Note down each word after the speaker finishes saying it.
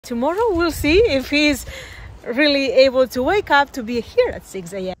Tomorrow we'll see if he's really able to wake up to be here at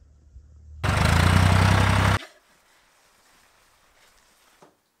 6 a.m.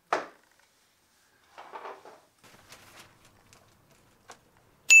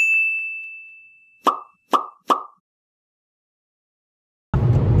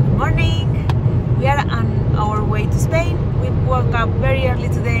 Good morning! We are on our way to Spain. We woke up very early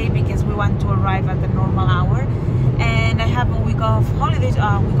today because we want to arrive at the normal hour. And I have a week of holidays,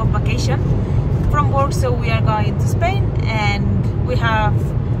 a week of vacation from work, so we are going to Spain, and we have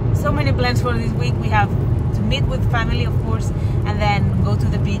so many plans for this week. We have to meet with family, of course, and then go to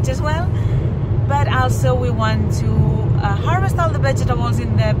the beach as well. But also we want to harvest all the vegetables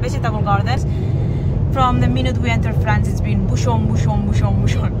in the vegetable gardens. From the minute we enter France, it's been bouchon, bouchon, bouchon,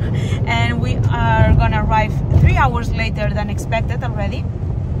 bouchon, and we are gonna arrive 3 hours later than expected already.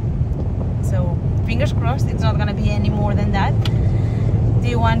 So fingers crossed, it's not gonna be any more than that. Do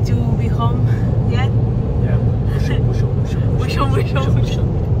you want to be home yet? Yeah. Bouchon, bouchon, bouchon.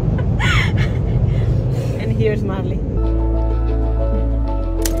 And here's Marley.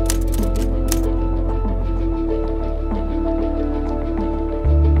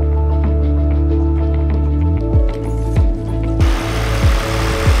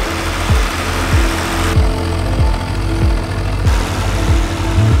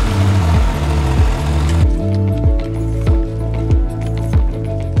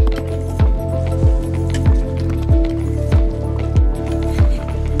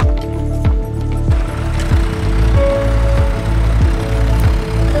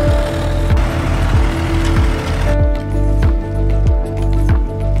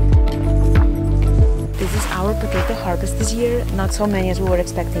 Harvest this year, not so many as we were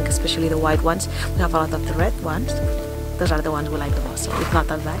expecting, especially the white ones. We have a lot of the red ones. Those are the ones we like the most, so it's not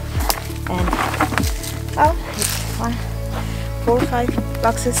that bad. And well, it's 4 or 5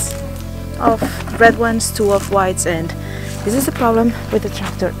 boxes of red ones, 2 of whites, and this is the problem with the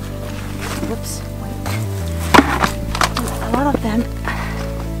tractor. Whoops, wait. A lot of them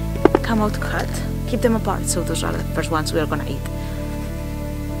come out cut. Keep them apart, so those are the first ones we are gonna eat.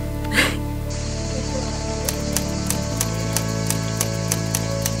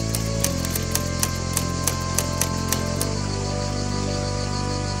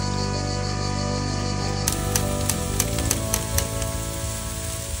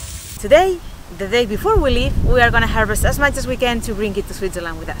 Today, the day before we leave, we are gonna harvest as much as we can to bring it to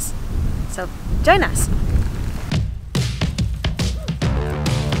Switzerland with us. So, join us!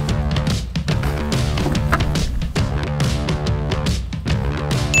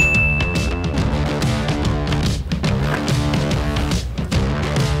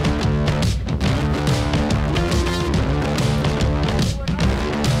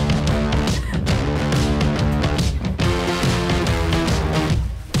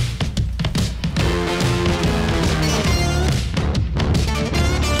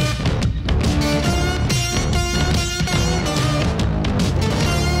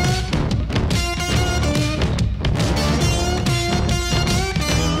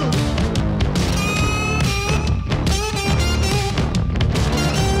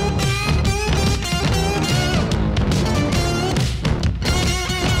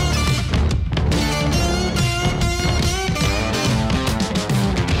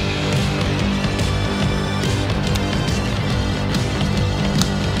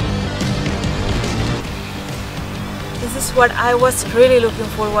 This is what I was really looking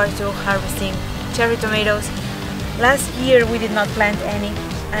forward to, harvesting cherry tomatoes. Last year we did not plant any,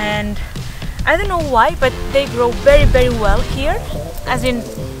 and I don't know why, but they grow very, very well here. As in,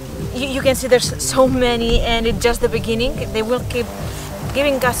 you can see there's so many, and it's just the beginning. They will keep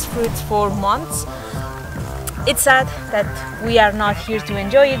giving us fruits for months. It's sad that we are not here to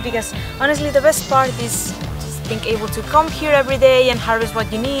enjoy it, because honestly the best part is just being able to come here every day and harvest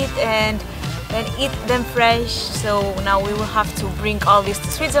what you need and eat them fresh. So now we will have to bring all this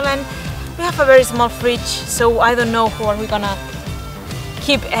to Switzerland. We have a very small fridge, so I don't know how are we gonna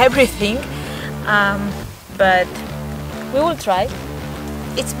keep everything, but we will try.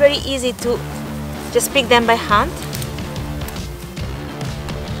 It's very easy to just pick them by hand.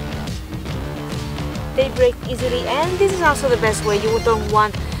 They break easily, and this is also the best way. You don't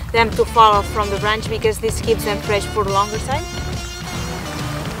want them to fall off from the branch, because this keeps them fresh for a longer time.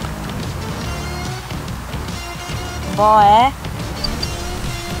 Boy,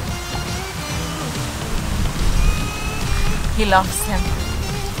 he loves them.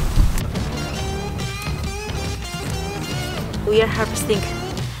 We are harvesting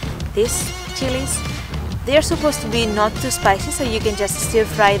these chilies. They are supposed to be not too spicy, so you can just stir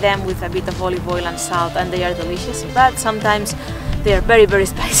fry them with a bit of olive oil and salt, and they are delicious. But sometimes They are very, very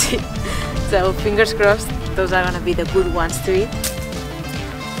spicy. So fingers crossed, those are gonna be the good ones to eat.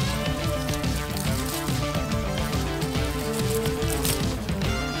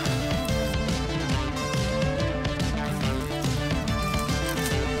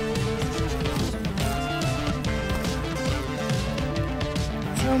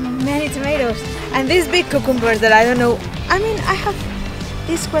 So many tomatoes and these big cucumbers that I don't know. I mean, I have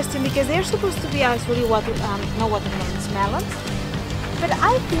this question because they are supposed to be actually not watermelons, melons. But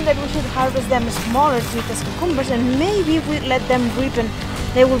I think that we should harvest them smaller, sweet as cucumbers, and maybe if we let them ripen,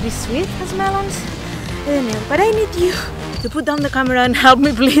 they will be sweet as melons. I don't know, but I need you to put down the camera and help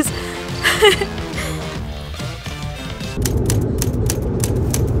me, please.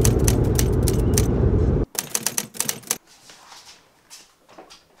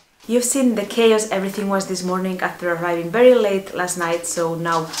 You've seen the chaos everything was this morning after arriving very late last night, so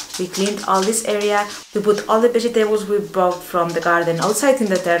now we cleaned all this area, we put all the vegetables we brought from the garden outside in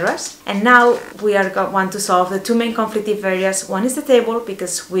the terrace, and now we want to solve the two main conflictive areas. One is the table,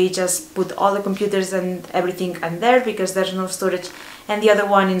 because we just put all the computers and everything in there because there's no storage, and the other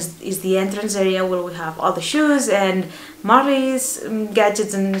one is the entrance area where we have all the shoes and Marley's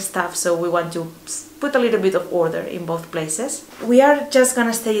gadgets and stuff, so we want to put a little bit of order in both places. We are just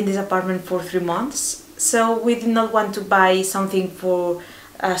gonna stay in this apartment for 3 months, so we did not want to buy something for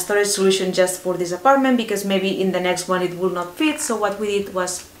a storage solution just for this apartment because maybe in the next one it will not fit. So what we did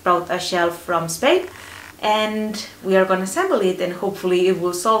was brought a shelf from Spain and we are gonna assemble it and hopefully it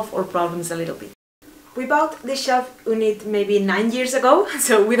will solve our problems a little bit. We bought this shelf unit maybe 9 years ago,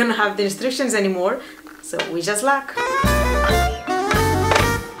 so we don't have the instructions anymore, so we just luck.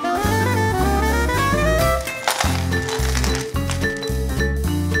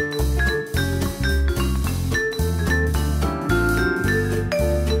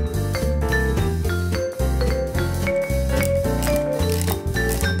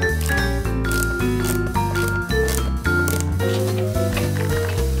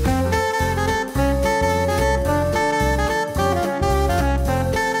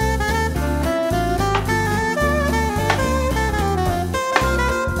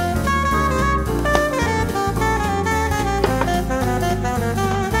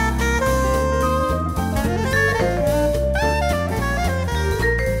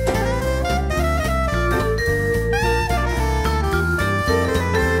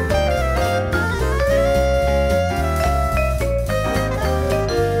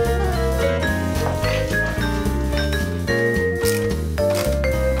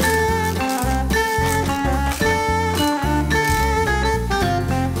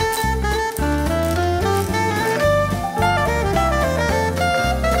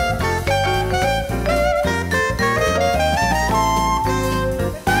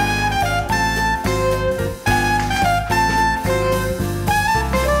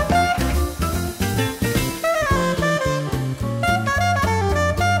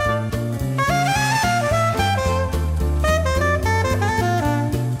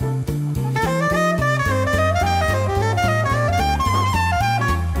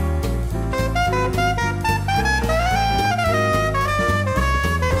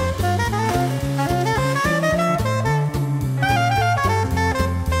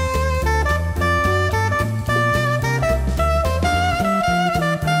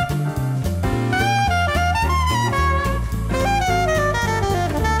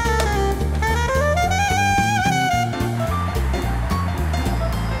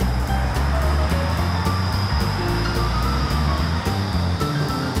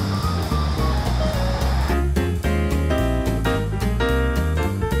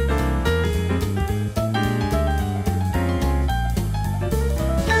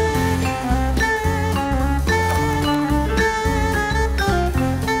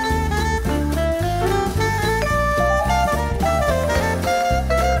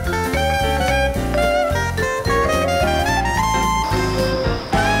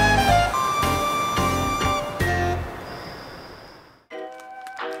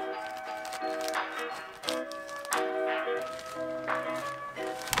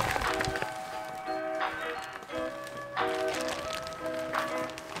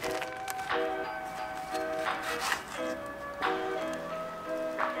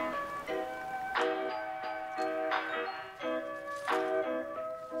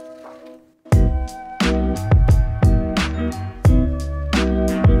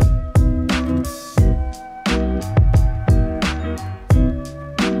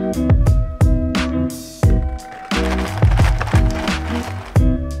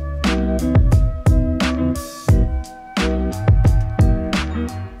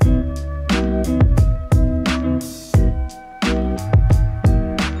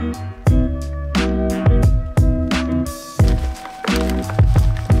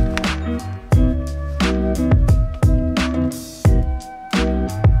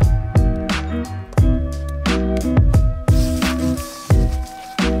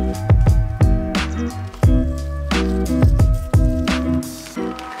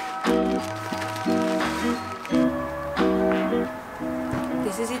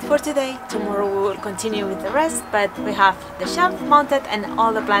 continue with the rest, but we have the shelf mounted and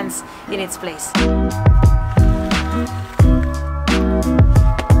all the plants in its place.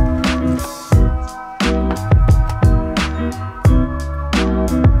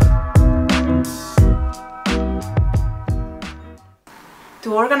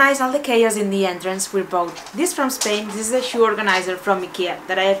 To organize all the chaos in the entrance, we bought this from Spain. This is a shoe organizer from Ikea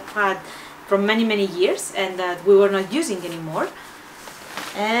that I have had for many years and that we were not using anymore.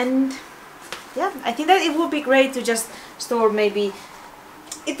 And yeah, I think that it would be great to just store, maybe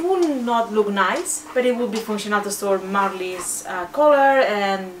it would not look nice, but it would be functional to store Marley's collar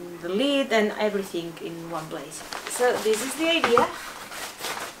and the lid and everything in one place. So this is the idea.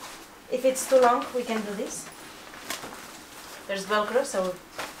 If it's too long, we can do this. There's Velcro, so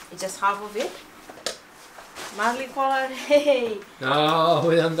it's just half of it. Marley collar, hey! No,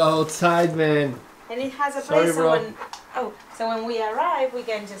 we don't go outside, man. And it has a Sorry, place bro. so when we arrive, we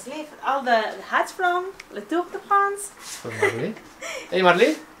can just leave all the hats from the two of the pants. For Marley. Hey,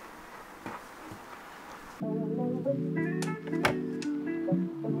 Marley.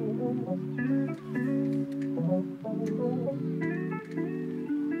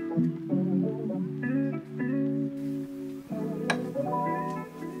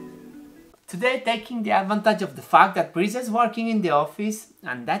 Today, taking the advantage of the fact that Brisa is working in the office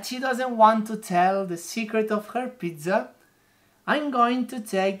and that she doesn't want to tell the secret of her pizza, I'm going to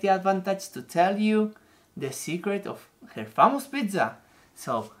take the advantage to tell you the secret of her famous pizza.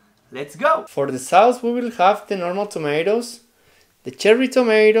 So, let's go! For the sauce, we will have the normal tomatoes, the cherry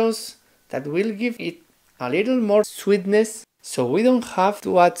tomatoes that will give it a little more sweetness so we don't have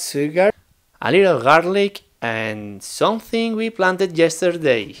to add sugar, a little garlic, and something we planted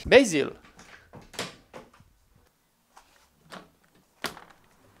yesterday, basil.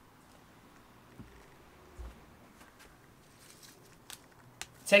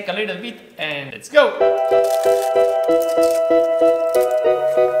 Take a little bit and let's go!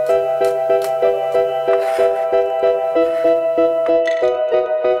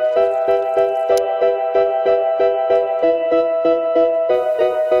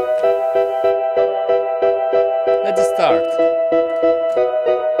 Let's start.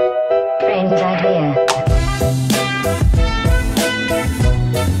 Strange idea.